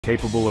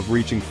capable of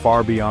reaching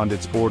far beyond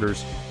its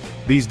borders.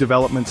 These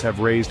developments have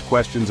raised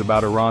questions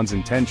about Iran's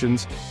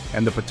intentions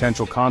and the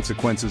potential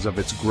consequences of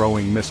its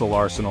growing missile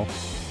arsenal.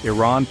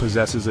 Iran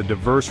possesses a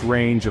diverse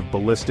range of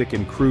ballistic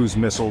and cruise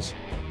missiles.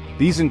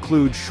 These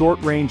include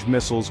short-range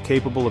missiles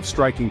capable of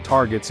striking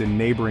targets in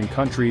neighboring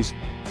countries,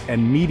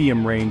 and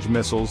medium-range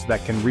missiles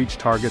that can reach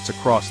targets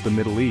across the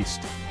Middle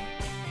East.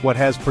 What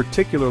has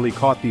particularly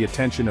caught the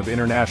attention of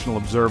international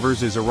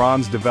observers is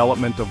Iran's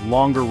development of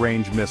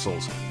longer-range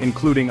missiles,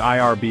 including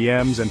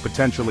IRBMs and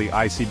potentially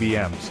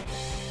ICBMs.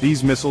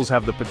 These missiles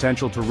have the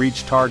potential to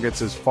reach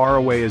targets as far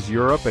away as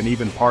Europe and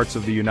even parts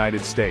of the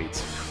United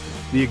States.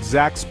 The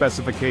exact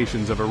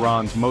specifications of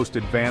Iran's most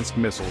advanced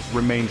missiles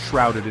remain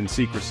shrouded in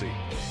secrecy.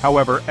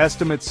 However,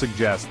 estimates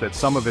suggest that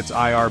some of its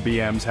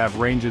IRBMs have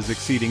ranges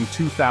exceeding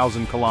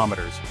 2,000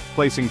 kilometers,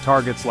 placing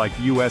targets like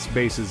U.S.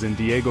 bases in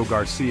Diego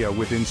Garcia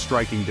within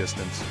striking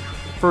distance.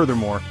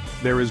 Furthermore,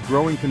 there is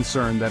growing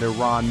concern that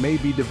Iran may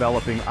be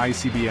developing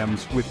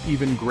ICBMs with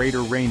even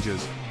greater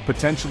ranges,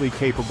 potentially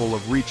capable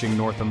of reaching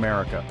North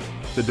America.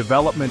 The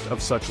development of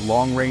such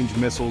long-range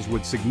missiles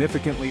would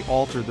significantly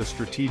alter the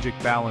strategic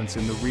balance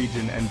in the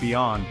region and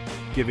beyond,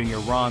 giving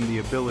Iran the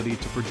ability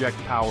to project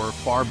power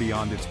far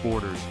beyond its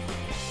borders.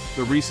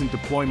 The recent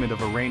deployment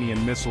of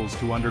Iranian missiles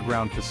to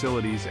underground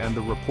facilities and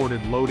the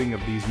reported loading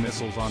of these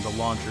missiles onto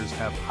launchers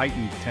have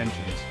heightened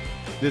tensions.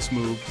 This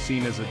move,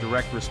 seen as a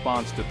direct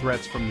response to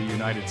threats from the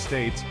United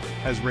States,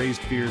 has raised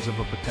fears of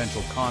a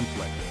potential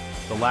conflict.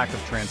 The lack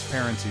of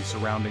transparency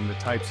surrounding the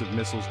types of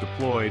missiles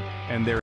deployed and their